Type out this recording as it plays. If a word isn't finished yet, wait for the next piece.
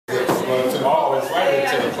off right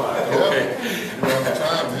at 10 o'clock. Okay. Right on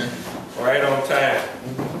time, man. Right on time.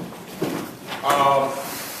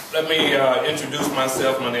 Let me introduce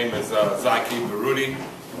myself. My name is Zaki Baruti,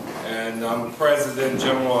 and I'm President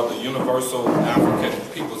General of the Universal African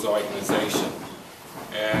Peoples Organization.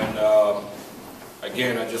 And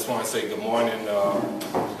again, I just want to say good morning.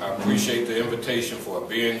 I appreciate the invitation for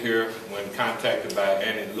being here. When contacted by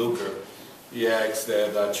Annie Luker, he asked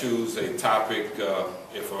that I choose a topic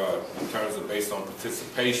in terms of based on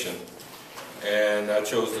participation. And I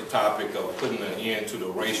chose the topic of putting an end to the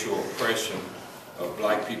racial oppression of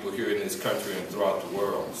black people here in this country and throughout the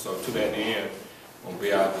world. So to that end will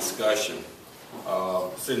be our discussion.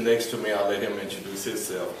 Sitting next to me, I'll let him introduce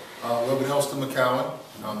himself. Reverend Elston McCowan.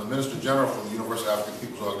 I'm the Minister General for the Universal African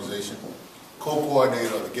Peoples Organization,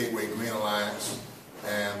 co-coordinator of the Gateway Green Alliance,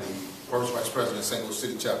 and the First Vice President of St. Louis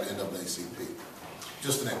City Chapter NAACP.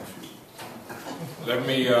 Just to name a few. Let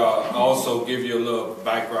me also give you a little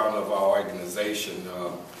background of our organization.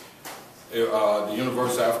 The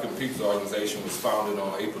Universal African Peoples Organization was founded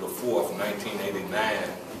on April the 4th, 1989,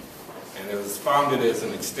 and it was founded as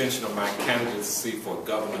an extension of my candidacy for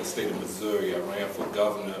governor of the state of Missouri. I ran for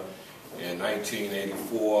governor in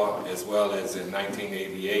 1984 as well as in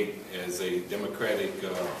 1988 as a Democratic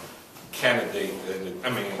candidate in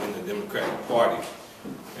the Democratic Party.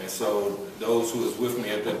 And so those who was with me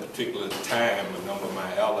at that particular time, a number of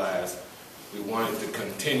my allies, we wanted to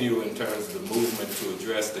continue in terms of the movement to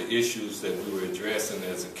address the issues that we were addressing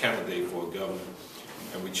as a candidate for governor.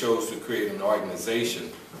 And we chose to create an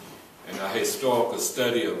organization. And our historical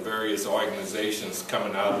study of various organizations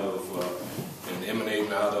coming out of and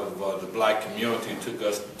emanating out of the black community took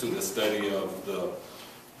us to the study of the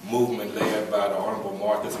movement led by the Honorable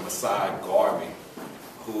Marcus Messiah Garvey,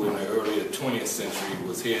 who in the early 20th century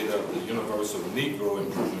was head of the Universal Negro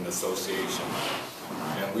Improvement Association.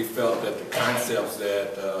 And we felt that the concepts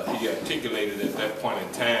that he articulated at that point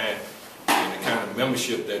in time and the kind of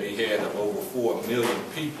membership that he had of over 4 million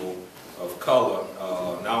people of color,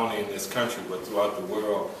 not only in this country but throughout the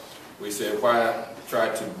world, we said, why try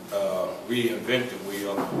to reinvent the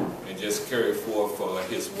wheel and just carry forth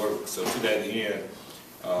his work? So to that end,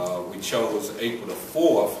 we chose April the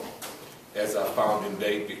 4th as our founding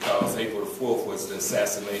date because April the 4th was the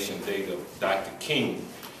assassination date of Dr. King.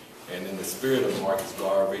 And in the spirit of Marcus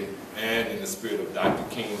Garvey and in the spirit of Dr.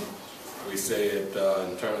 King, we said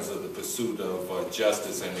in terms of the pursuit of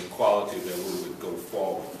justice and equality that we would go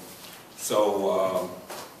forward. So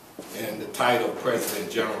in the title President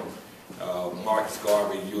General, Marcus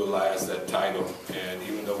Garvey utilized that title, and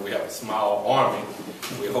even though we have a small army,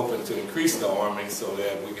 we're hoping to increase the army so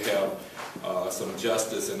that we can have some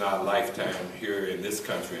justice in our lifetime here in this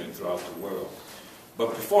country and throughout the world.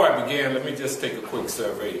 But before I begin, let me just take a quick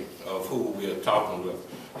survey of who we are talking with.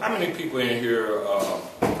 How many people in here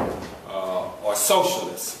are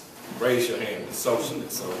socialists? Raise your hand, the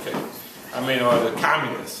socialists, okay. How many are the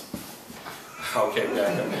communists? Okay,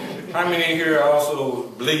 back up. How many here also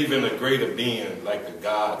believe in a greater being, like the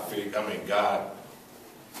God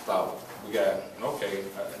thought? We got, okay.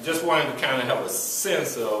 I just wanted to kind of have a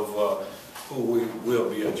sense of who we will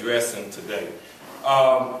be addressing today.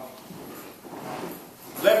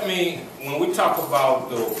 When we talk about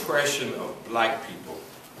the oppression of black people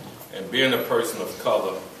and being a person of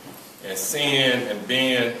color and seeing and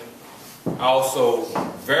being also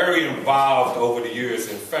very involved over the years.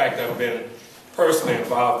 In fact, I've been personally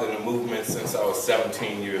involved in the movement since I was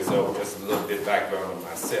 17 years old. Just a little bit background on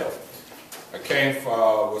myself. I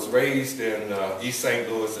was raised in East St.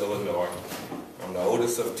 Louis, Illinois. I'm the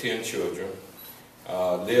oldest of 10 children.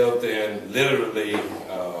 Lived in literally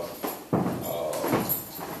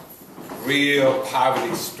real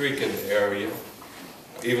poverty-stricken area,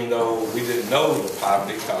 even though we didn't know the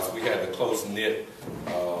poverty because we had a close-knit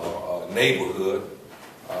neighborhood.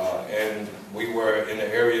 And we were in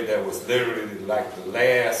an area that was literally like the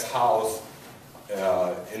last house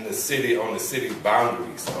in the city, on the city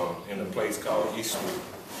boundaries, in a place called Eastwood.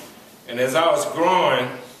 And as I was growing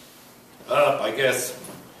up, I guess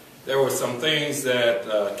there were some things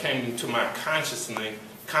that came into my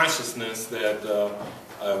consciousness that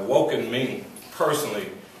awoken me personally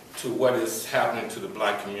to what is happening to the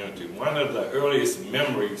black community. One of the earliest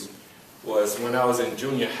memories was when I was in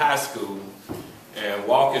junior high school and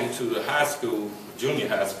walking to the high school, junior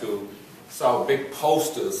high school, saw big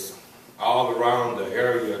posters all around the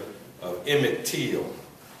area of Emmett Till.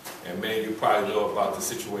 And many of you probably know about the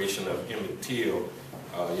situation of Emmett Till,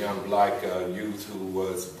 a young black youth who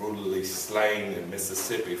was brutally slain in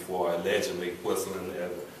Mississippi for allegedly whistling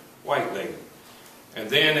at a white lady. And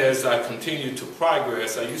then as I continued to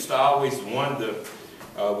progress, I used to always wonder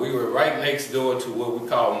We were right next door to what we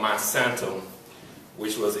call Monsanto,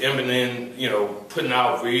 which was imminent, putting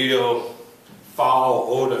out real foul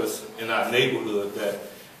odors in our neighborhood that,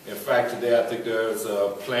 in fact, today I think there's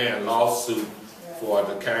a planned lawsuit for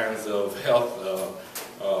the kinds of health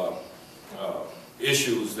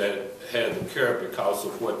issues that had occurred because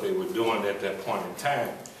of what they were doing at that point in time.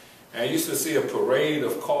 And I used to see a parade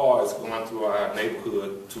of cars going through our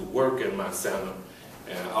neighborhood to work in Monsanto,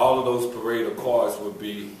 and all of those parade of cars would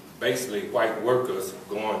be basically white workers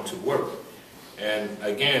going to work. And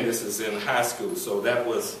again, this is in high school, so that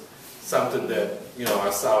was something that I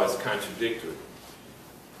saw as contradictory.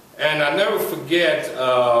 And I never forget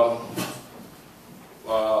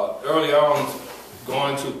early on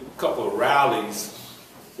going to a couple of rallies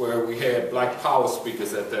where we had Black Power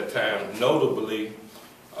speakers at that time, notably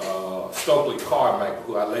Stokely Carmack,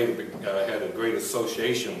 who I later had a great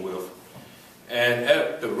association with. And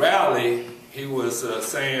at the rally, he was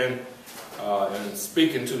saying and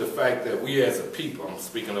speaking to the fact that we as a people, I'm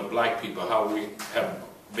speaking of black people, how we have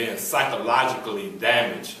been psychologically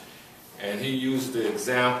damaged. And he used the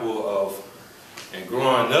example of, and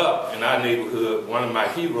growing up in our neighborhood, one of my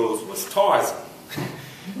heroes was Tarzan.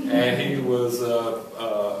 And he was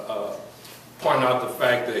pointing out the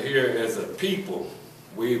fact that here as a people,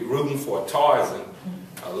 we rooting for Tarzan,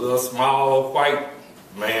 a little small white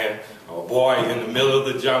man, a boy in the middle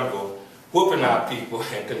of the jungle, whooping our people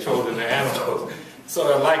and controlling the animals.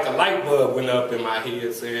 So like a light bulb went up in my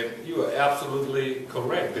head saying, you are absolutely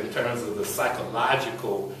correct in terms of the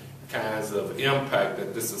psychological kinds of impact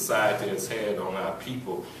that this society has had on our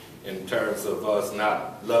people in terms of us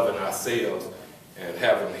not loving ourselves and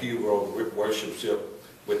having hero worshipship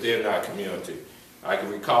within our community. I can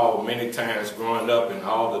recall many times growing up in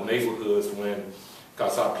all the neighborhoods when,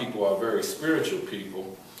 because our people are very spiritual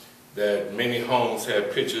people, that many homes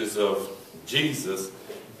had pictures of Jesus,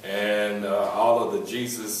 and all of the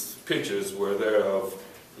Jesus pictures were there of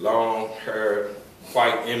long-haired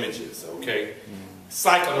white images, okay?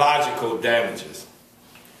 Psychological damages.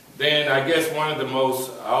 Then I guess one of the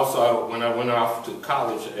most, also when I went off to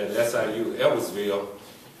college at SIU Edwardsville,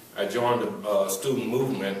 I joined the student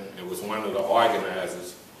movement and was one of the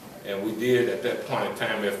organizers. And we did at that point in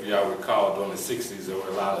time, if y'all recall, during the 60s, there were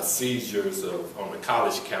a lot of seizures on the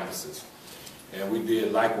college campuses. And we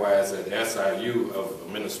did likewise at SIU of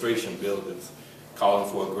administration buildings, calling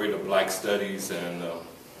for greater black studies and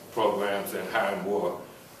programs and hiring more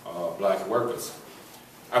black workers.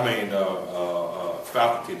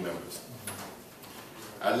 Faculty members.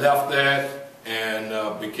 I left that and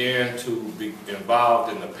began to be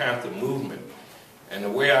involved in the Panther movement. And the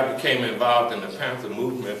way I became involved in the Panther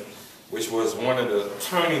movement, which was one of the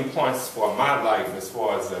turning points for my life as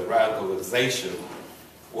far as the radicalization,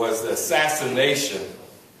 was the assassination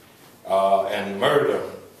and murder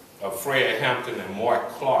of Fred Hampton and Mark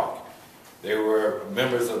Clark. They were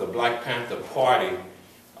members of the Black Panther Party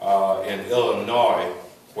in Illinois,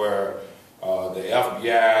 where the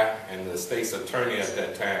FBI and the state's attorney at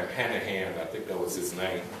that time, Hanahan, I think that was his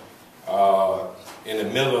name, in the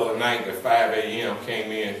middle of the night at 5 a.m.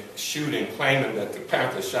 came in shooting, claiming that the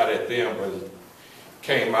Panthers shot at them, but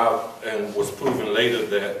came out and was proven later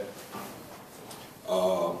that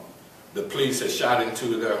the police had shot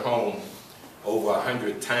into their home over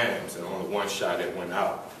 100 times and only one shot that went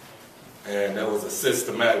out. And there was a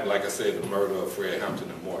systematic, like I said, the murder of Fred Hampton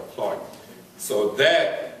and Mark Clark. So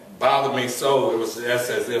that bothered me so. It was just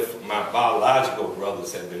as if my biological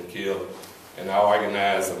brothers had been killed. And I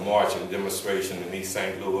organized a march and demonstration in East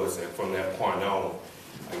St. Louis, and from that point on,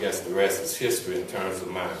 I guess the rest is history in terms of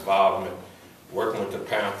my involvement, working with the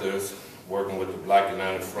Panthers, working with the Black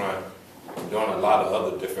United Front, and doing a lot of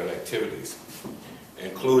other different activities,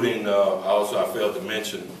 including, also I failed to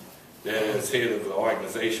mention, that as head of the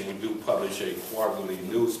organization, we do publish a quarterly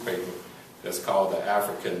newspaper that's called the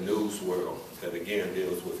African News World, that again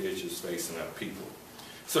deals with issues facing our people.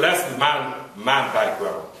 So that's my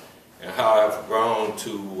background, and how I've grown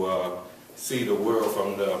to see the world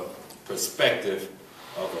from the perspective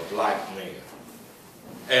of a black man.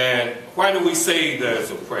 And why do we say there's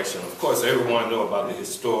oppression? Of course, everyone knows about the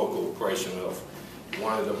historical oppression of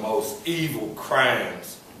one of the most evil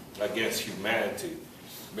crimes against humanity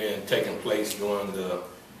taking place during the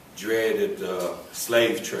dreaded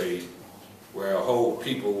slave trade, where a whole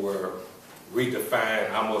people were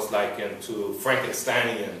redefined almost like into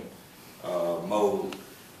Frankensteinian mode,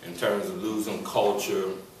 in terms of losing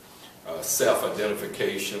culture,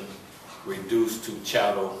 self-identification, reduced to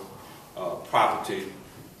chattel property,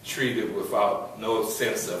 treated without no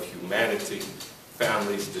sense of humanity,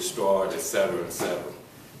 families destroyed, etc., etc.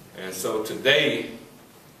 And so today,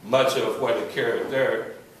 much of what occurred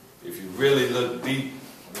there, if you really look deep,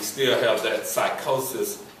 we still have that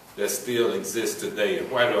psychosis that still exists today.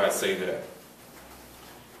 And why do I say that?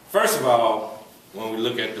 First of all, when we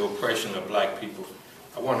look at the oppression of black people,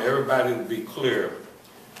 I want everybody to be clear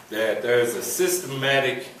that there is a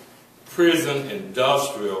systematic prison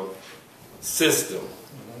industrial system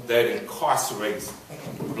that incarcerates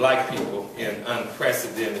black people in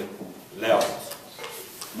unprecedented levels.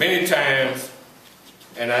 Many times,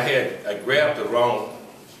 and I grabbed the wrong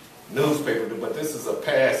newspaper, but this is a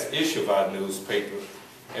past issue of our newspaper,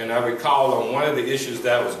 and I recall on one of the issues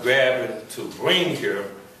that I was grabbing to bring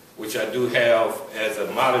here, which I do have as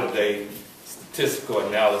a modern day statistical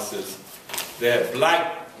analysis, that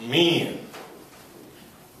black men,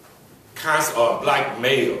 or black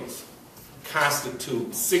males,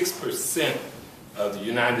 constitute 6% of the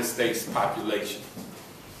United States population.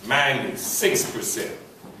 Mind you, 6%.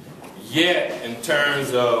 Yet, in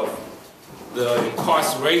terms of the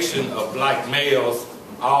incarceration of black males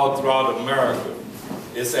all throughout America,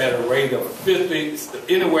 it's at a rate of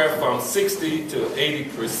anywhere from 60 to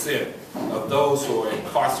 80% of those who are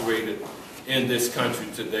incarcerated in this country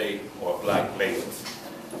today are black males.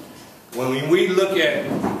 When we look at,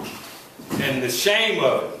 and the shame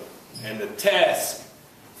of it, and the task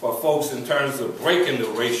for folks in terms of breaking the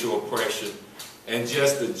racial oppression and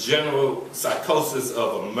just the general psychosis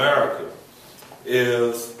of America,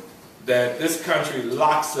 is that this country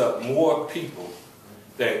locks up more people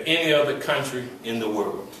than any other country in the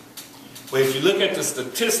world. But if you look at the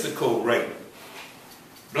statistical rate,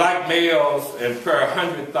 black males and per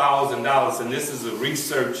 $100,000, and this is a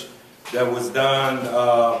research that was done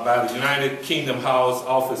by the United Kingdom House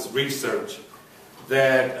Office Research,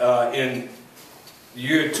 that in the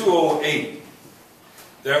year 2008,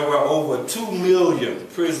 there were over 2 million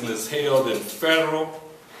prisoners held in federal,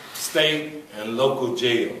 state, and local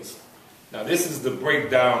jails. Now this is the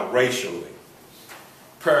breakdown racially,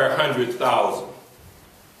 per 100,000.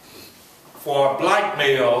 For black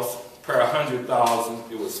males, per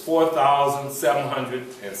 100,000, it was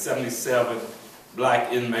 4,777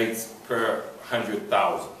 black inmates per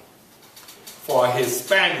 100,000. For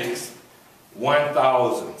Hispanics,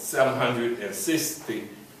 1,760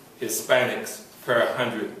 Hispanics per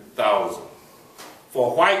 100,000.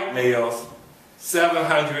 For white males,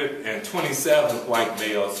 727 white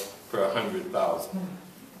males per 100,000.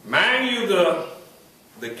 Mind you the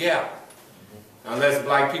gap. Unless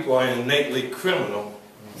black people are innately criminal,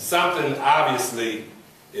 something obviously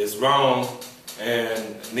is wrong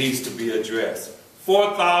and needs to be addressed.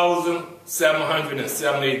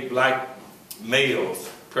 4,778 black males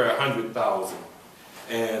per 100,000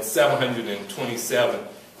 and 727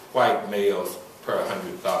 white males per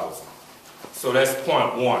 100,000. So that's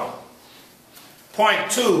point one. Point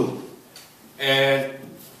two, and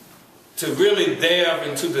to really delve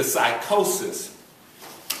into the psychosis,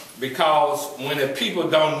 because when the people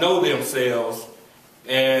don't know themselves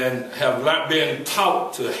and have not been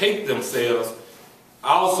taught to hate themselves,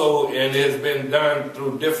 also, and it has been done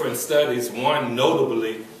through different studies, one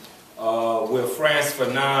notably with Frantz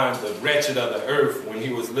Fanon, the Wretched of the Earth, when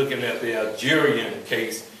he was looking at the Algerian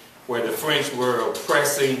case, where the French were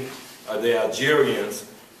oppressing the Algerians,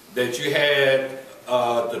 that you had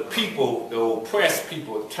the people, the oppressed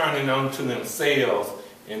people, turning onto themselves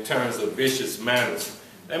in terms of vicious manners.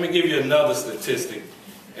 Let me give you another statistic,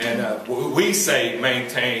 and we say,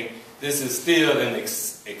 maintain, this is still an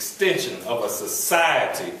extension of a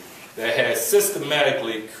society that has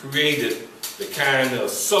systematically created the kind of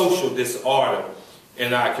social disorder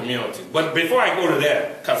in our community. But before I go to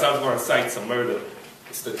that, because I was going to cite some murder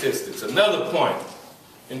statistics, another point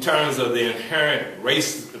in terms of the inherent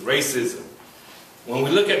racism, when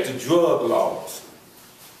we look at the drug laws,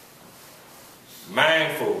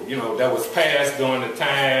 mindful, that was passed during the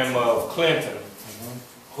time of Clinton,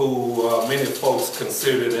 who many folks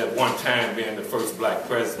considered at one time being the first black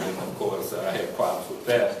president. Of course, I had problems with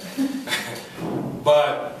that.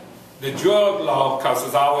 But the drug law, because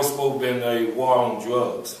it's always supposed to be a war on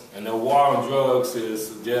drugs, and the war on drugs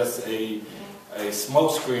is just a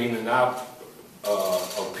smokescreen, in our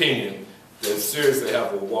opinion, that seriously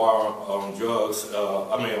have a war on drugs,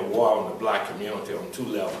 a war on the black community on two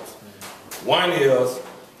levels. One is,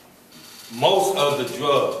 most of the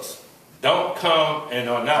drugs don't come and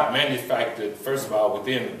are not manufactured, first of all,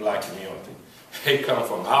 within the black community. They come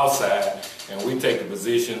from outside, and we take the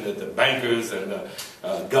position that the bankers and the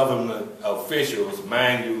government officials,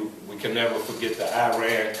 mind you, we can never forget the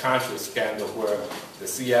Iran-Contra scandal where the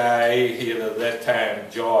CIA head of that time,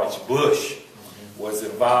 George Bush, was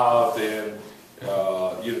involved in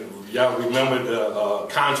y'all remember the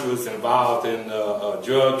Contras involved in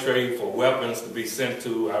drug trade for weapons to be sent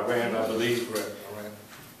to Iran, I believe. Correct, Iran.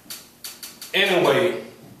 Anyway,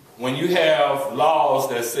 when you have laws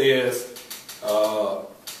that says the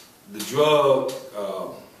drug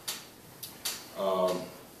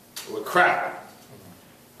with crack,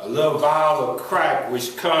 a little vial of crack,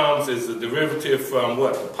 which comes as a derivative from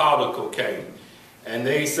what? The powder cocaine. And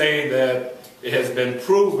they say that it has been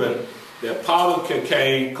proven that powder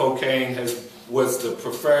cocaine was the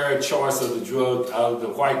preferred choice of the drug out of the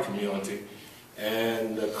white community,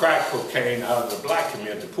 and the crack cocaine out of the black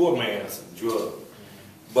community, the poor man's drug.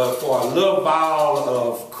 But for a little vial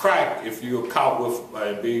of crack, if you were caught with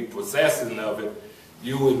and be possessing of it,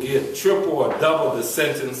 you would get triple or double the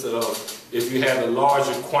sentence of if you had a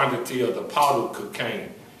larger quantity of the powder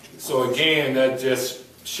cocaine. So again, that just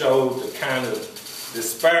showed the kind of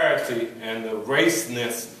disparity and the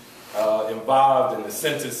raceness involved in the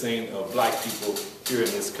sentencing of black people here in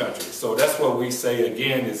this country. So that's what we say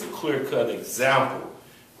again is a clear-cut example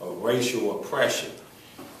of racial oppression.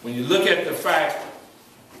 When you look at the fact,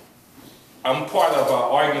 I'm part of an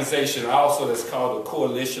organization also that's called the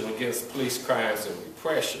Coalition Against Police Crimes and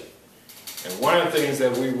Repression. And one of the things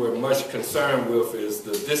that we were much concerned with is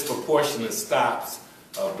the disproportionate stops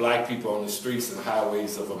of black people on the streets and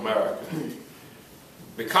highways of America.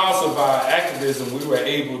 Because of our activism, we were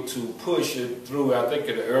able to push it through, I think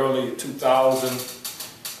in the early 2000s,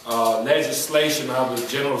 legislation out of the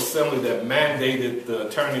General Assembly that mandated the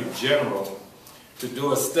Attorney General to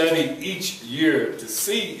do a study each year to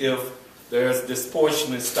see if there's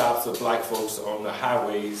disproportionate stops of black folks on the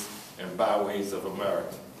highways and byways of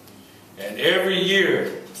America. And every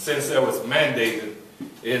year since that was mandated,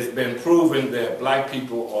 it's been proven that black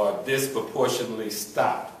people are disproportionately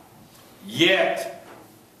stopped. Yet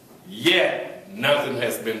nothing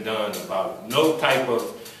has been done about it. No type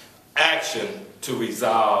of action to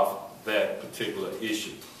resolve that particular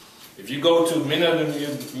issue. If you go to many of the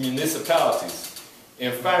municipalities,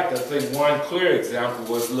 in fact, I think one clear example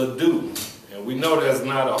was Ladue. And we know there's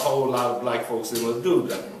not a whole lot of black folks in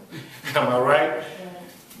Ladue, am I right?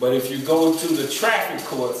 But if you go to the traffic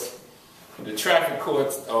courts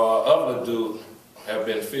of Ladue have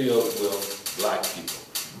been filled with black people.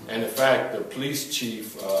 And in fact, the police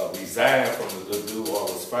chief resigned from Ladue or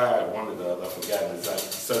was fired, one of the other, I've forgotten the exact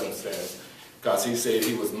circumstance, because he said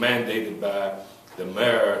he was mandated by the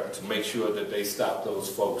mayor to make sure that they stopped those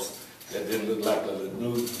folks that didn't look like the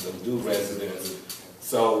Ladue residents.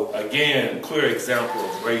 So again, clear example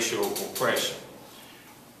of racial oppression.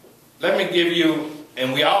 Let me give you,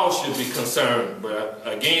 and we all should be concerned, but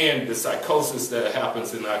again, the psychosis that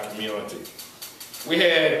happens in our community. We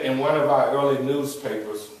had in one of our early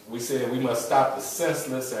newspapers, we said we must stop the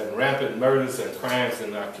senseless and rampant murders and crimes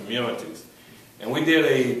in our communities. And we did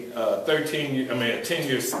a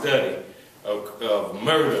 10-year study of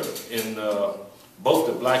murder in both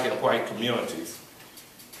the black and white communities.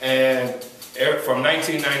 And from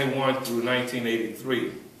 1991 through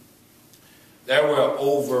 1983, there were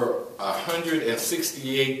over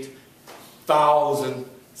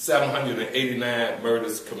 168,789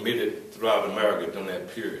 murders committed throughout America during that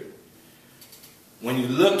period. When you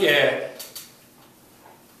look at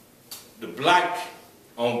the black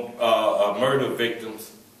murder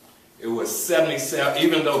victims, it was 77,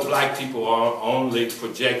 even though black people are only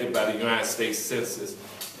projected by the United States Census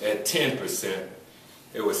at 10%,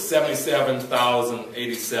 it was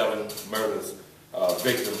 77,087 murders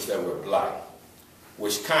victims that were black,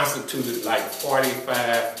 which constituted like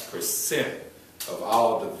 45% of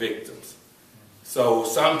all the victims. So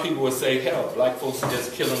some people would say, hell, black folks are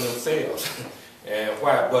just killing themselves. And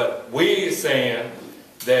why? But we're saying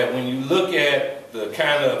that when you look at the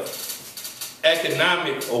kind of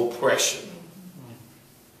economic oppression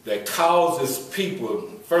that causes people,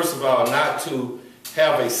 first of all, not to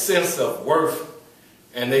have a sense of worth,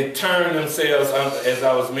 and they turn themselves, as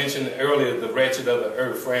I was mentioning earlier, the wretched of the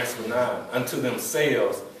earth, France Fanon, unto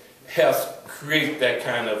themselves, helps create that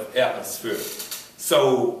kind of atmosphere.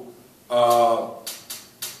 So,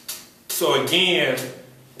 so again,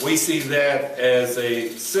 we see that as a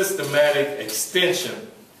systematic extension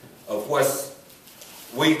of what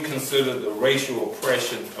we consider the racial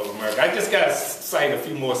oppression of America. I just got to cite a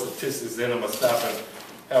few more statistics, then I'm going to stop and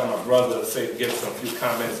have my brother give some few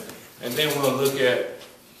comments, and then we'll look at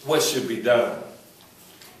what should be done.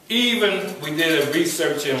 Even we did a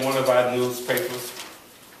research in one of our newspapers.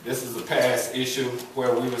 This is a past issue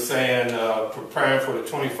where we were saying preparing for the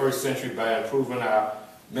 21st century by improving our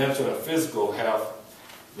mental and physical health,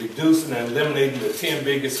 reducing and eliminating the 10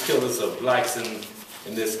 biggest killers of blacks in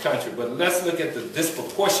this country. But let's look at the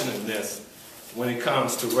disproportionateness when it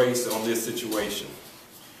comes to race on this situation.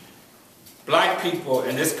 Black people,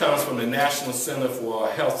 and this comes from the National Center for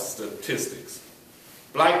Health Statistics,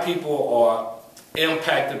 black people are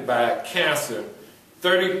impacted by cancer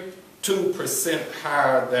 32%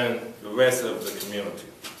 higher than the rest of the community.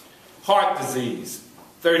 Heart disease,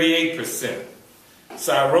 38%.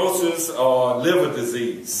 Cirrhosis or liver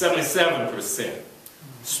disease, 77%.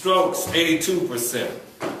 Strokes, 82%.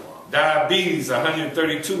 Diabetes,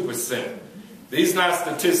 132%. These are not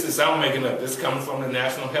statistics I'm making up. This comes from the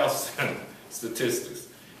National Health Center statistics.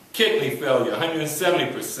 Kidney failure,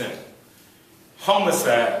 170%.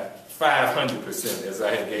 Homicide, 500%, as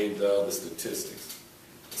I had gave the other statistics.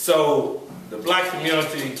 So the black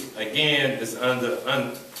community, again, is under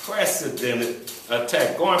unprecedented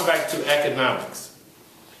attack. Going back to economics,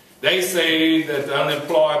 they say that the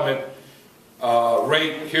unemployment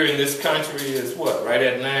rate here in this country is what? Right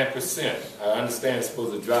at 9%. I understand it's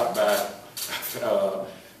supposed to drop by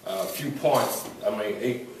a few points. I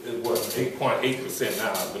mean, it was 8.8%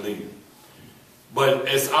 now, I believe. But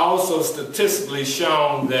it's also statistically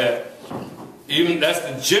shown that even that's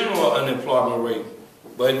the general unemployment rate,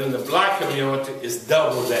 but in the black community, it's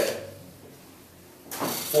double that.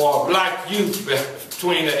 For black youth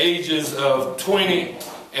between the ages of 20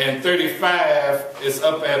 and 35, it's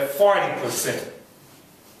up at 40%.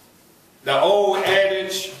 The old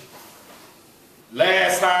adage,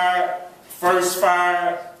 last hired, first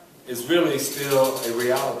fired, is really still a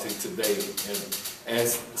reality today. And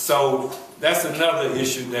so that's another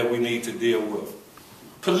issue that we need to deal with.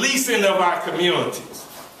 Policing of our communities.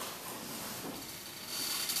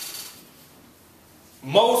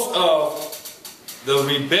 Most of the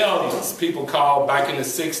rebellions people called back in the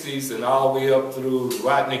 60s and all the way up through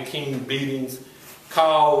Rodney King beatings,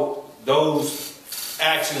 called those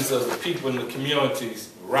actions of the people in the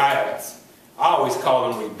communities riots. I always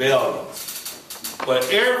call them rebellions. But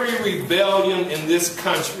every rebellion in this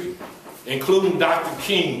country, including Dr.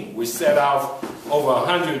 King, which set off over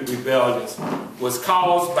 100 rebellions, was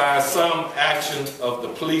caused by some action of the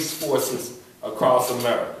police forces across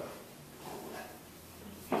America.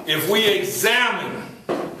 If we examine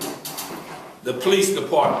the police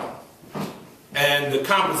department and the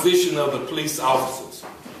composition of the police officers,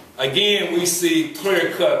 again we see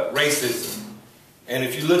clear-cut racism. And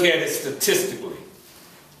if you look at it statistically,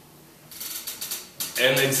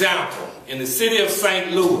 an example, in the city of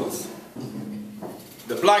St. Louis,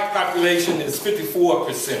 the black population is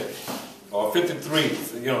 54%, or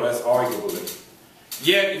 53%, you know, that's arguably.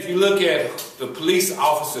 Yet, if you look at the police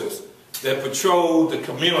officers that patrol the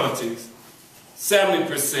communities,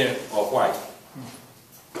 70% are white.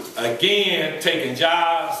 Again, taking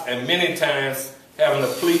jobs, and many times having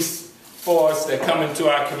a police force that come into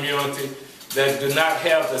our community that do not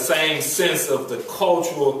have the same sense of the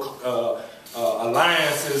cultural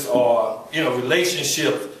alliances or, you know,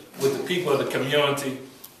 relationships with the people of the community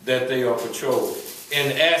that they are patrolling.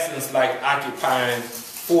 In essence, like occupying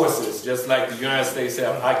forces, just like the United States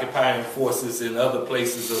have occupying forces in other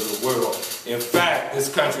places of the world. In fact,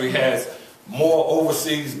 this country has more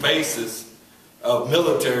overseas bases of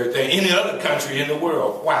military than any other country in the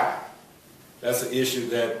world. Why? That's an issue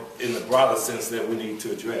that, in the broader sense, that we need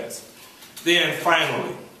to address. Then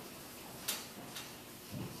finally,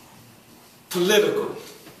 political.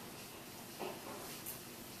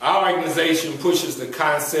 Our organization pushes the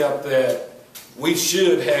concept that we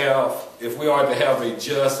should have, if we are to have a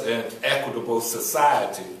just and equitable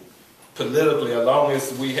society, politically, as long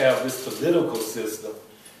as we have this political system,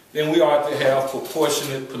 then we ought to have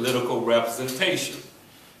proportionate political representation.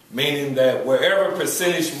 Meaning that wherever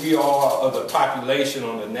percentage we are of the population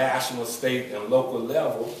on the national, state, and local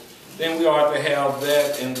level, then we ought to have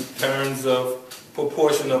that in terms of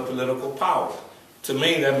proportion of political power. To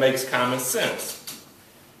me, that makes common sense.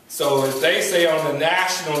 So if they say on the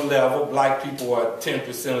national level, black people are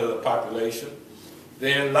 10% of the population,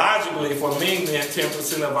 then logically for me, then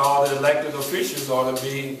 10% of all the elected officials ought to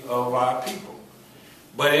be of our people.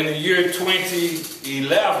 But in the year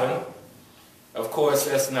 2011, of course,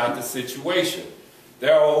 that's not the situation.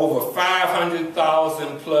 There are over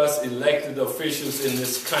 500,000 plus elected officials in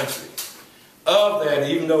this country. Of that,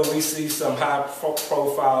 even though we see some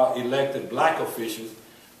high-profile elected black officials,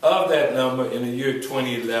 of that number in the year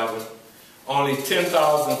 2011, only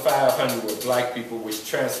 10,500 were black people, which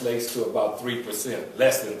translates to about 3%,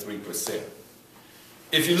 less than 3%.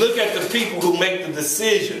 If you look at the people who make the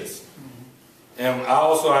decisions, and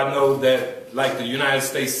also I know that, like the United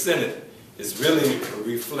States Senate, is really a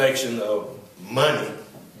reflection of money.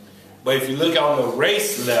 But if you look on the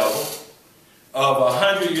race level, of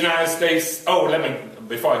 100 United States,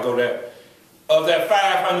 before I go there, of that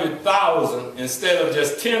 500,000, instead of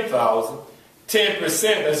just 10,000, 10%,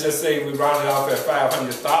 let's just say we round it off at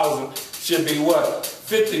 500,000, should be what?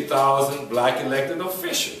 50,000 black elected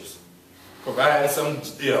officials, providing some,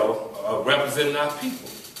 representing our people.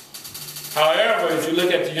 However, if you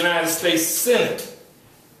look at the United States Senate,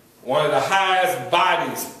 one of the highest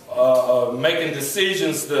bodies making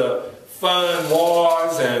decisions to fund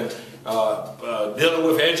wars and dealing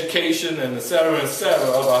with education and et cetera,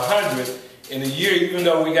 of 100 in a year, even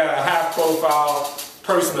though we got a high-profile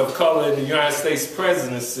person of color in the United States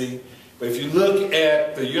presidency. But if you look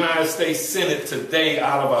at the United States Senate today,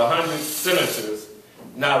 out of 100 senators,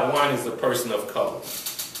 not one is a person of color.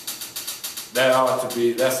 That ought to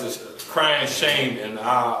be, that's a crying shame in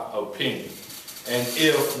our opinion. And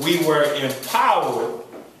if we were empowered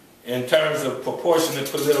in terms of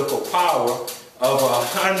proportionate political power of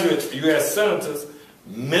 100 U.S. senators,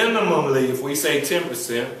 minimally, if we say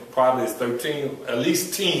 10%, probably it's 13, at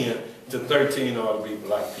least 10 to 13 ought to be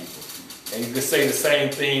black people. And you could say the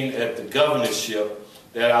same thing at the governorship,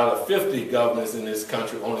 that out of 50 governors in this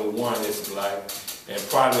country, only one is black, and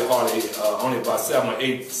probably hardly, only about 7 or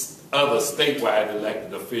 8 other statewide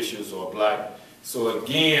elected officials are black. So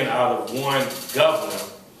again, out of one governor,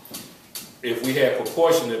 if we had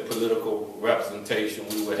proportionate political representation,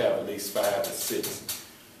 we would have at least 5 to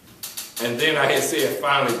 6. And then I had said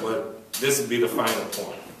finally, but this would be the final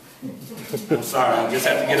point. I'm sorry, I just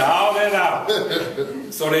have to get all that out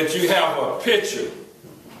so that you have a picture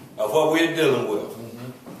of what we're dealing with.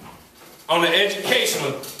 On the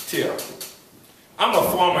educational tip, I'm a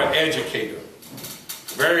former educator,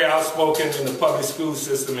 very outspoken in the public school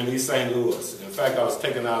system in East St. Louis. In fact, I was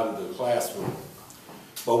taken out of the classroom.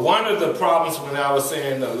 But one of the problems when I was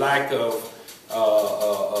saying the lack of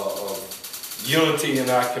unity in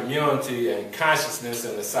our community and consciousness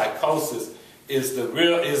and the psychosis is the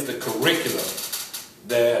curriculum.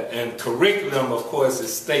 And curriculum, of course,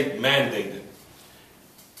 is state mandated.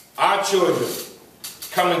 Our children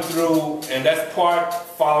coming through, and that's part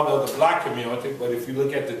fault of the black community, but if you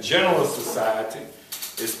look at the general society,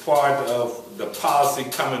 it's part of the policy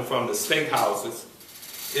coming from the state houses,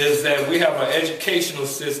 is that we have an educational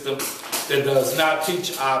system that does not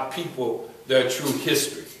teach our people their true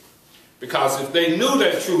history. Because if they knew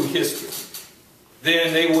their true history,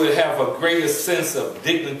 then they would have a greater sense of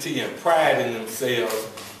dignity and pride in themselves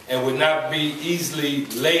and would not be easily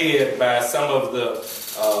led by some of the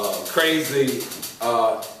crazy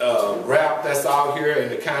rap that's out here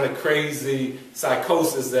and the kind of crazy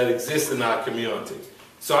psychosis that exists in our community.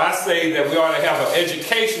 So I say that we ought to have an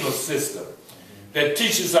educational system that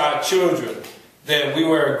teaches our children that we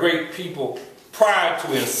were a great people prior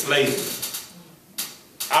to enslavement.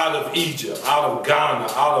 Out of Egypt, out of Ghana,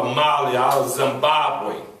 out of Mali, out of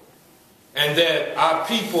Zimbabwe. And that our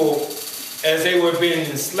people, as they were being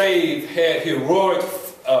enslaved, had heroic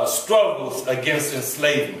struggles against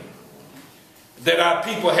enslavement. That our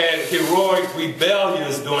people had heroic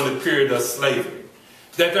rebellions during the period of slavery.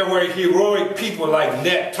 That there were heroic people like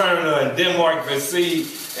Nat Turner and Denmark Vesey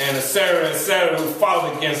and et cetera, who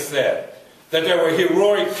fought against that. That there were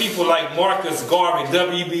heroic people like Marcus Garvey,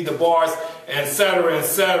 W.B. Du Bois, et cetera,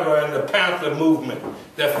 and the Panther movement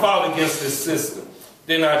that fought against this system.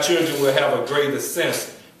 Then our children will have a greater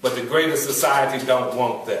sense, but the greater society don't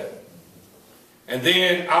want that. And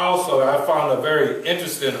then also I found a very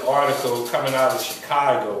interesting article coming out of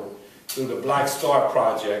Chicago through the Black Star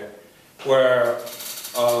Project, where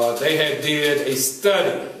they had did a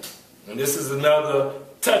study, and this is another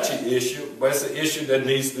touchy issue, but it's an issue that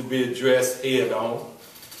needs to be addressed head on,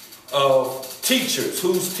 of teachers,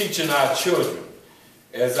 who's teaching our children.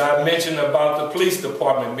 As I mentioned about the police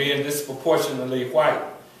department being disproportionately white.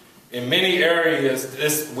 In many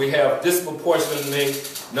areas, we have disproportionately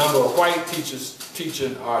number of white teachers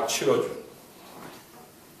teaching our children.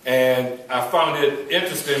 And I found it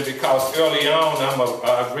interesting because early on,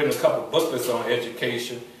 I've written a couple booklets on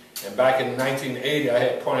education, and back in 1980, I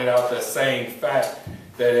had pointed out that same fact,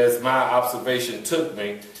 that as my observation took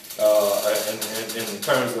me, in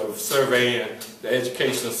terms of surveying the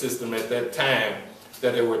educational system at that time,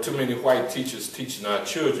 that there were too many white teachers teaching our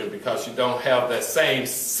children because you don't have that same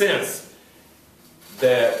sense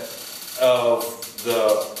that of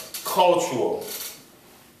the cultural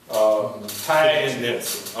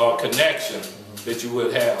tie-inness or connection that you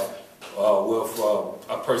would have with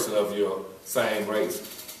a person of your same race.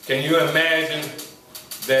 Can you imagine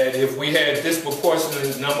that if we had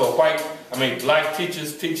disproportionate number of black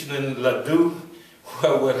teachers teaching in Ladue,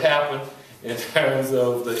 what would happen in terms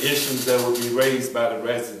of the issues that would be raised by the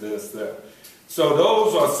residents there? So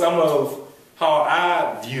those are some of how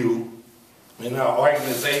I view, and our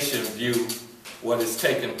organization view, what is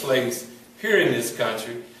taking place here in this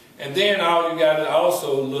country. And then you got to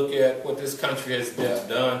also look at what this country has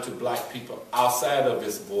done to black people outside of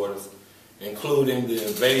its borders, including the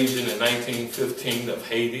invasion in 1915 of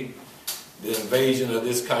Haiti, the invasion of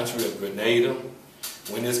this country of Grenada,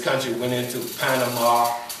 when this country went into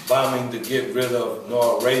Panama, bombing to get rid of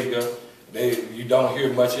Noriega. You don't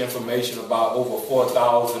hear much information about over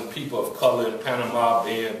 4,000 people of color in Panama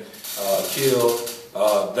being killed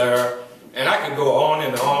there. And I could go on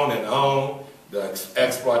and on and on. The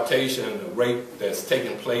exploitation and the rape that's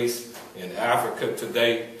taking place in Africa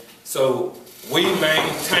today. So we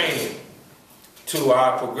maintain to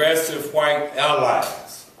our progressive white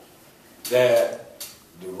allies that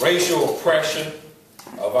the racial oppression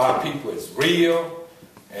of our people is real,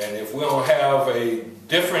 and if we don't have a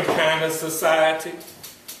different kind of society,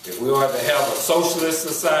 if we want to have a socialist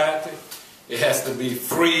society, it has to be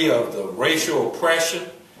free of the racial oppression.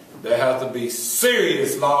 There have to be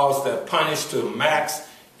serious laws that punish to max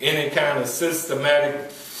any kind of systematic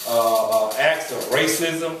acts of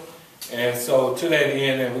racism. And so to that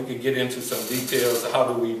end, and we could get into some details of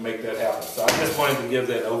how do we make that happen. So I just wanted to give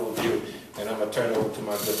that overview, and I'm going to turn it over to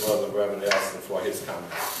my good brother, Reverend Elston, for his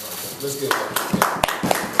comments. Okay. Let's get that.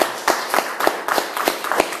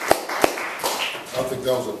 I think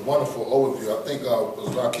that was a wonderful overview. I think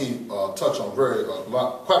Zaki touched on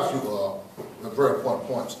quite a few very important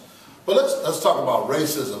points. But let's talk about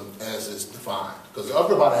racism as it's defined, because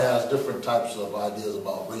everybody has different types of ideas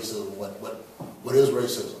about racism. What is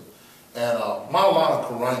racism? And Maulana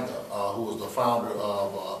Karanga, who was the founder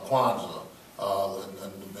of Kwanzaa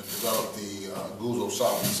and developed the Nguzo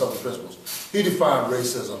Seven Principles, he defined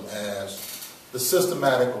racism as the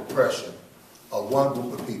systematic oppression of one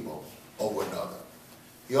group of people over another.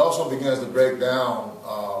 He also begins to break down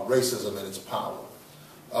racism and its power.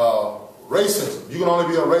 Racism, you can only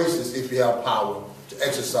be a racist if you have power to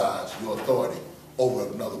exercise your authority over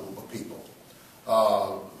another group of people.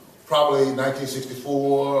 Probably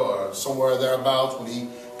 1964 or somewhere thereabouts, when he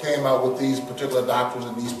came out with these particular doctrines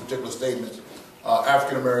and these particular statements,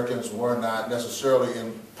 African Americans were not necessarily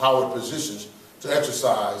in powered positions to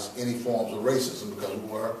exercise any forms of racism because we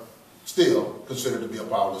were still considered to be a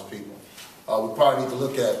powerless people. We probably need to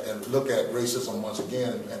look at racism once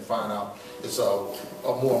again and find out it's a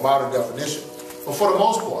more modern definition. But for the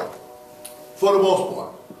most part,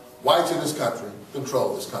 whites in this country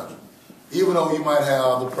control this country. Even though you might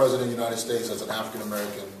have the President of the United States as an African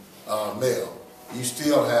American male, you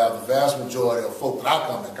still have the vast majority of folk that I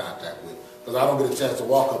come in contact with, because I don't get a chance to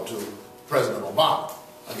walk up to President Obama.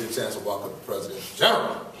 I get a chance to walk up to President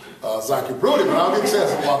General Zaki Baruti, but I don't get a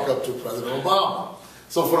chance to walk up to President Obama.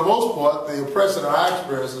 So for the most part, the oppression that I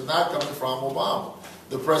experience is not coming from Obama.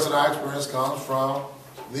 The oppression I experience comes from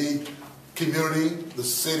the community, the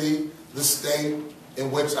city, the state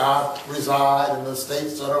in which I reside, and the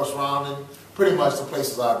states that are surrounding pretty much the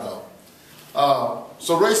places I go.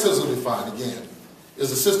 So racism, defined again,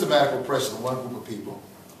 is a systematic oppression of one group of people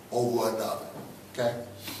over another. Okay?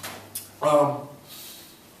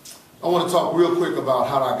 I want to talk real quick about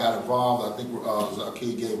how I got involved. I think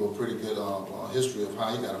Zaki gave a pretty good history of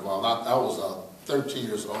how he got involved. I was 13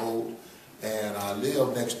 years old, and I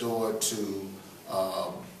lived next door to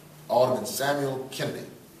Alderman Samuel Kennedy.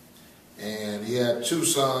 And he had two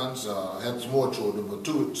sons, had some more children, but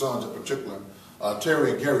two sons in particular,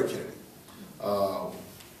 Terry and Gary Kennedy.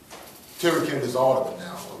 Terry Kennedy is alderman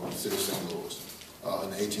now of the city of St. Louis in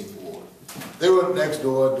the 18th Ward. They were next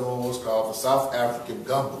door doing what's called the South African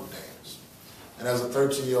Gumboot Dance. And as a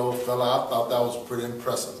 13-year-old fella, I thought that was pretty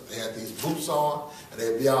impressive. They had these boots on, and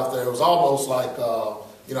they'd be out there. It was almost like,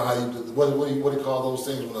 you know how you do, what do you call those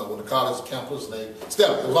things when the college campus, they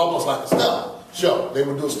step. It was almost like a step show. They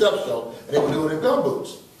would do a step show, and they would do it in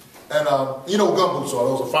gumboots. And you know what gumboots are?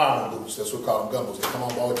 Those are fireman boots. That's what we call them, gumboots. They come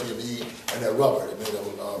on board to your knee, and they're rubber. They're made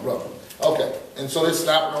of rubber. Okay, and so they're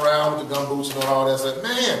slapping around with the gumboots and all that. I said,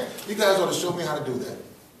 man, you guys ought to show me how to do that.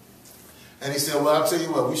 And he said, well, I'll tell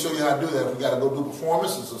you what, we show you how to do that. We got to go do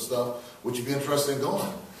performances and stuff. Would you be interested in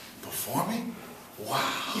going? Performing?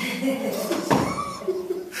 Wow.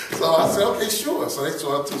 So I said, okay, sure. So they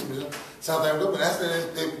started teaching me South African. And after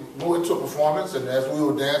they moved into a performance, and as we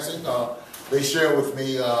were dancing, they shared with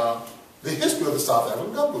me the history of the South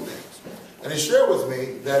African gumboot dance. And they shared with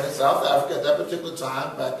me that in South Africa at that particular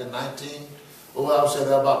time, back in I would say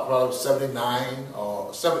that about probably 79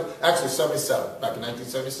 or 77, back in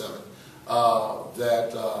 1977,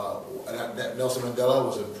 that Nelson Mandela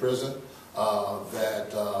was in prison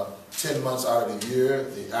that 10 months out of the year,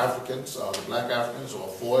 the Africans, the black Africans, are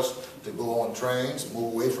forced to go on trains,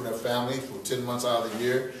 move away from their family for 10 months out of the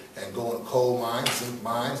year, and go in coal mines, zinc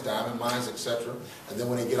mines, diamond mines, etc. And then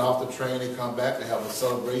when they get off the train, they come back, they have a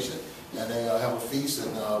celebration, and they have a feast.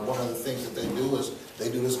 And one of the things that they do is they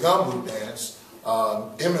do this gumboot dance,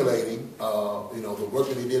 emulating the work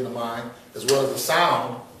that he did in the mine, as well as the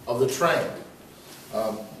sound of the train.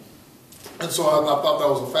 And so I thought that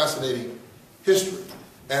was a fascinating history.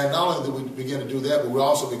 And not only did we begin to do that, but we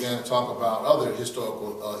also began to talk about other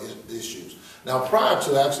historical issues. Now, prior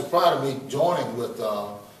to me joining with,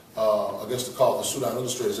 I guess to call it the Sudan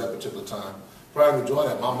Illustrators at that particular time, prior to me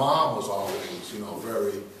joining that, my mom was always, a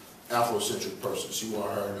very Afrocentric person. She wore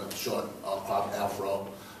her short cropped afro.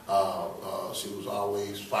 She was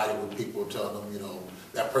always fighting with people, telling them,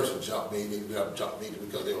 that person jumped me, they jumped me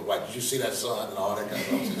because they were white. Did you see that son and all that kind of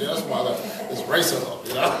stuff? Yeah, that's why it's racism,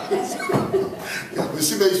 But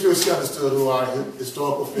she made sure she understood who our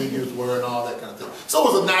historical figures were and all that kind of thing. So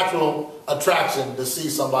it was a natural attraction to see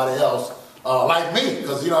somebody else like me,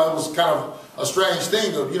 because, it was kind of a strange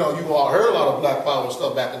thing. You all heard a lot of Black Power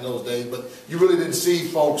stuff back in those days, but you really didn't see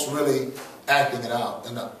folks really acting it out.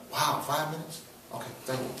 And wow, 5 minutes? Okay,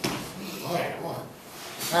 thank you. Boy.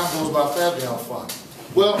 Time goes by fast, we have fun.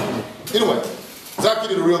 Well, anyway, Zaki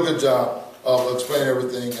did a real good job of explaining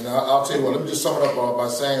everything, and I'll tell you what, let me just sum it up by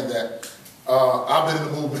saying that I've been in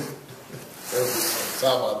the movement.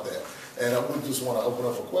 Sorry about that. And we just want to open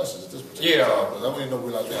up for questions at this particular time, because I don't even know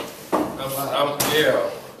we like that.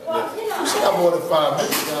 Well, we should have more than 5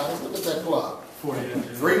 minutes, guys. Look at that clock. 3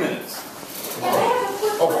 minutes. I have a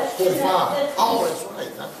quick question. 45. Oh, that's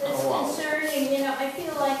right. That's concerning. I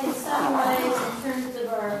feel like in some ways, in terms of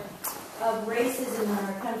racism in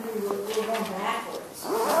our country, we're going backwards.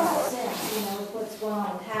 In a sense, with what's going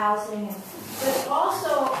on with housing. But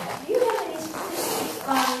also, do you have any statistics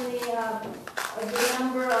on the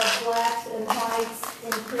number of blacks and whites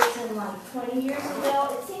in prison like 20 years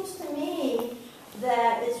ago? It seems to me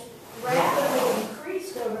that it's rapidly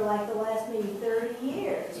increased over like the last maybe 30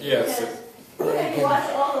 years. Yes. Because if you watch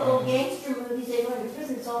all the little gangster movies, they go into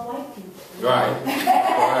prison, it's all white people. Right. I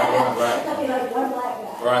mean, like one black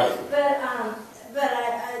guy. Right. But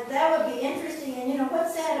that would be interesting. And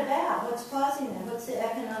what's that about? What's causing that? What's the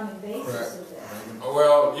economic basis of that?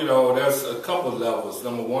 Well, there's a couple of levels.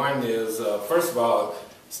 Number one is, first of all,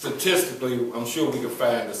 statistically, I'm sure we can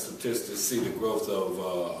find the statistics, see the growth of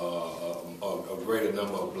a greater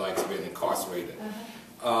number of blacks being incarcerated.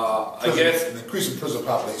 I guess an increasing prison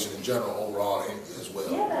population in general overall as well.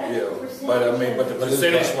 But the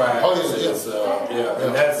percentage-wise is,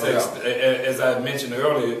 and that's as I mentioned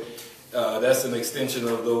earlier, that's an extension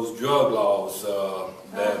of those drug laws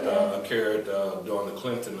that occurred during the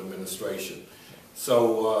Clinton administration.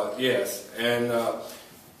 So yes, and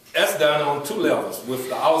that's done on two levels with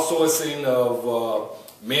the outsourcing of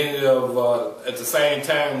many of, at the same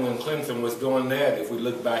time when Clinton was doing that, if we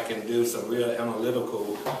look back and do some real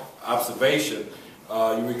analytical observation,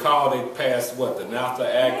 you recall they passed, the NAFTA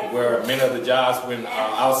Act, where many of the jobs went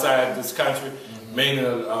outside this country, meaning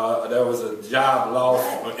there was a job loss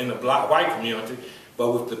in the white community,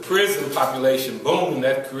 but with the prison population booming,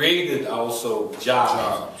 that created also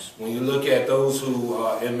jobs. When you look at those who,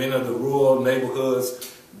 in many of the rural neighborhoods,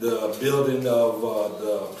 the building of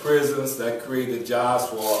the prisons, that created jobs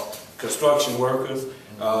for construction workers.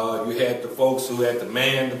 You had the folks who had to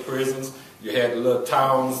man the prisons. You had the little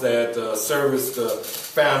towns that serviced the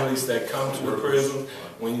families that come to the prison.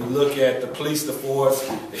 When you look at the police force,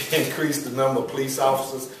 it increased the number of police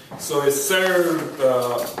officers. So it served,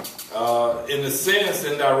 in a sense,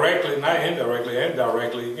 indirectly, not indirectly,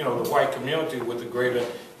 indirectly, the white community with the greater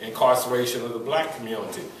incarceration of the black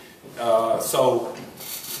community. So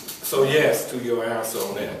yes, to your answer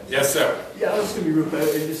on that. Yes, sir. Yeah, I was going to be real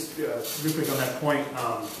quick on that point.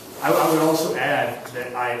 I would also add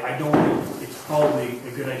that I don't think it's probably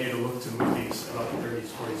a good idea to look to movies about the 30s,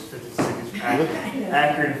 40s, 50s, 60s,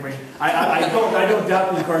 accurate information. I don't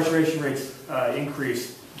doubt the incarceration rates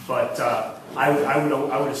increase, but I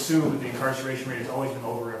would assume that the incarceration rate has always been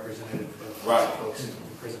overrepresented for folks in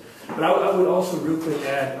prison. But I would also real quick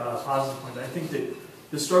add a positive point. I think that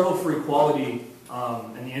the struggle for equality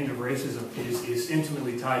and the end of racism is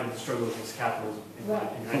intimately tied to the struggle against capitalism, in my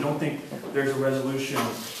opinion. I don't think there's a resolution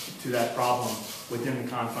to that problem within the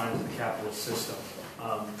confines of the capitalist system.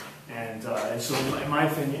 And so, in my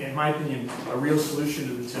opinion, a real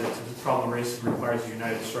solution to the problem of racism requires a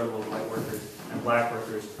united struggle of white workers and black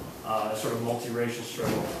workers, a sort of multiracial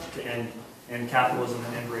struggle to end capitalism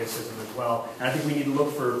and end racism as well. And I think we need to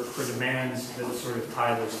look for demands that sort of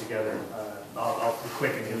tie those together. I'll be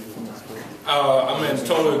quick and give you time. I'm in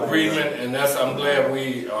total agreement, and I'm glad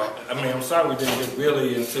I'm sorry we didn't get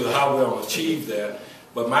really into how we're going to achieve that,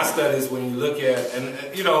 but my studies, when you look at,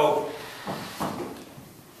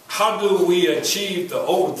 how do we achieve the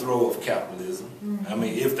overthrow of capitalism? I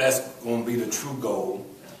mean, if that's going to be the true goal,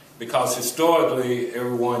 because historically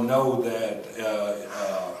everyone knows that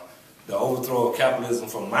the overthrow of capitalism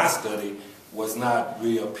from my study was not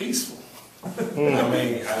real peaceful. I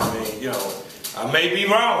mean, I may be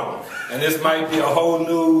wrong, and this might be a whole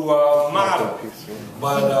new model,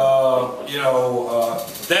 but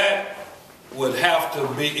that would have to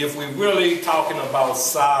be, if we're really talking about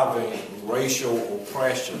solving racial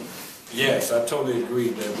oppression. Yes, I totally agree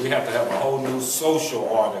that we have to have a whole new social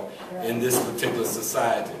order in this particular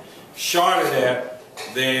society. Short of that,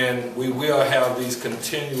 then we will have these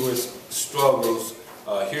continuous struggles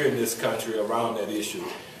here in this country around that issue.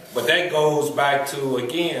 But that goes back to,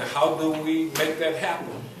 again, how do we make that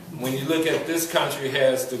happen? When you look at this country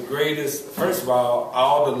has the greatest, first of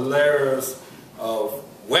all the layers of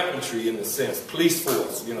weaponry in a sense, police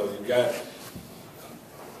force. You got,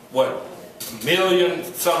 what, 1 million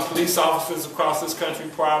some police officers across this country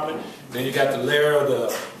probably. Then you got the layer of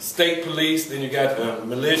the state police, then you got the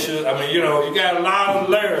militia. I mean, you got a lot of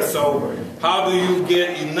layers. So how do you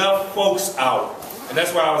get enough folks out? And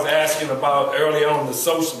that's why I was asking about early on the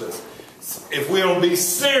socialists. If we don't be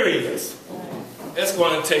serious, it's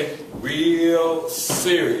going to take real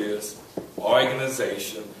serious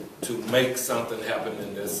organization to make something happen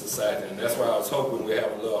in this society. And that's why I was hoping we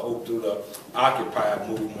have a little hope through the Occupy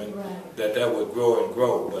movement that would grow and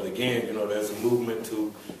grow. But again, there's a movement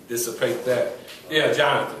to dissipate that. Yeah,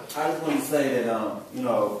 Jonathan. I just want to say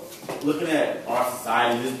that, looking at our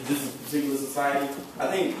society, this particular society, I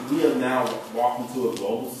think we have now walked into a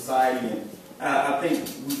global society, and I think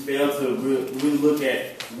we fail to really look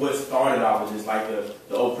at what started all of this, like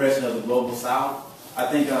the oppression of the global South. I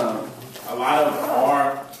think a lot of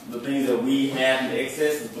the things that we have in the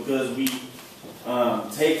excess is because we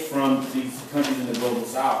take from these countries in the global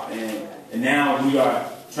South, and now we are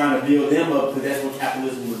trying to build them up because that's what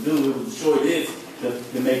capitalism would do. It would destroy this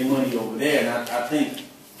to make money over there. And I think,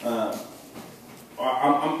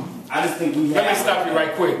 I just think we have... Let me stop you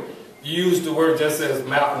right quick. You used the word just as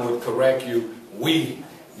Malcolm would correct you, we.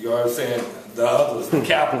 You know what I'm saying? The others, the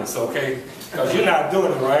capitalists, okay? Because you're not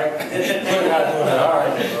doing it right. You're not doing it.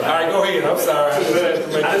 All right, go ahead. I'm sorry. I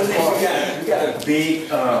just think we got a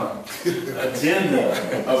big agenda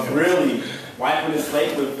of really wiping the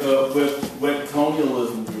slate with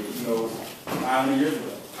colonialism did, 500 years ago.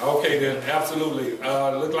 Okay, then, absolutely.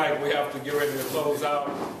 Look like we have to get ready to close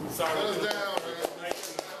out. Sorry.